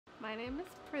My name is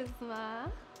Prisma.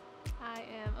 I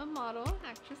am a model,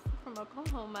 actress from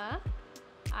Oklahoma.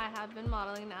 I have been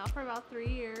modeling now for about 3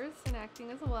 years and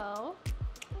acting as well.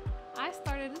 I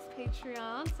started this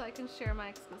Patreon so I can share my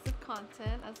exclusive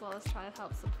content as well as try to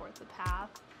help support the path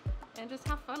and just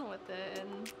have fun with it,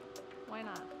 and why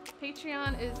not?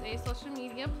 Patreon is a social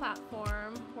media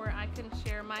platform where I can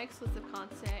share my exclusive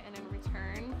content, and in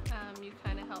return, you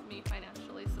kind of help me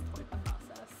financially support the process.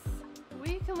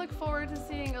 We can look forward to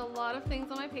seeing a lot of things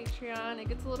on my Patreon. It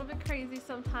gets a little bit crazy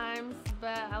sometimes,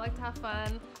 but I like to have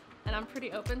fun, and I'm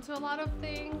pretty open to a lot of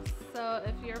things. So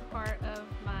if you're part of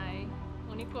my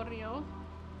Unicornio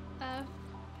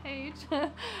page,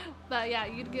 but yeah,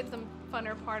 you'd get the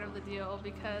funner part of the deal,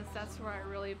 because that's where I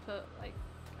really put, like,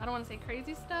 I don't want to say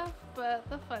crazy stuff, but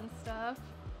the fun stuff.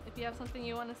 If you have something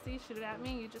you want to see, shoot it at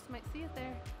me. You just might see it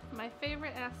there. My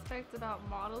favorite aspect about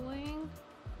modeling,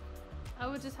 I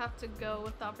would just have to go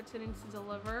with the opportunity to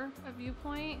deliver a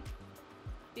viewpoint,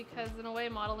 because in a way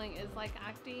modeling is like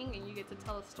acting, and you get to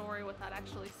tell a story without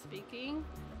actually speaking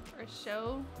or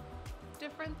show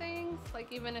different things.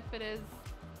 Like, even if it is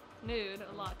nude,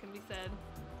 a lot can be said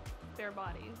bare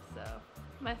body. So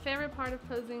my favorite part of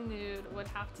posing nude would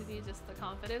have to be just the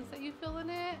confidence that you feel in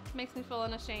it. It makes me feel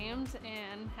unashamed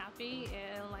and happy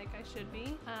and like I should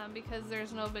be, because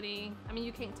there's nobody, I mean,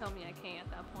 you can't tell me I can't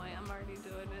at that point. I'm already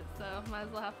doing it, so might as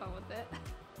well have fun with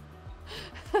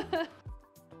it.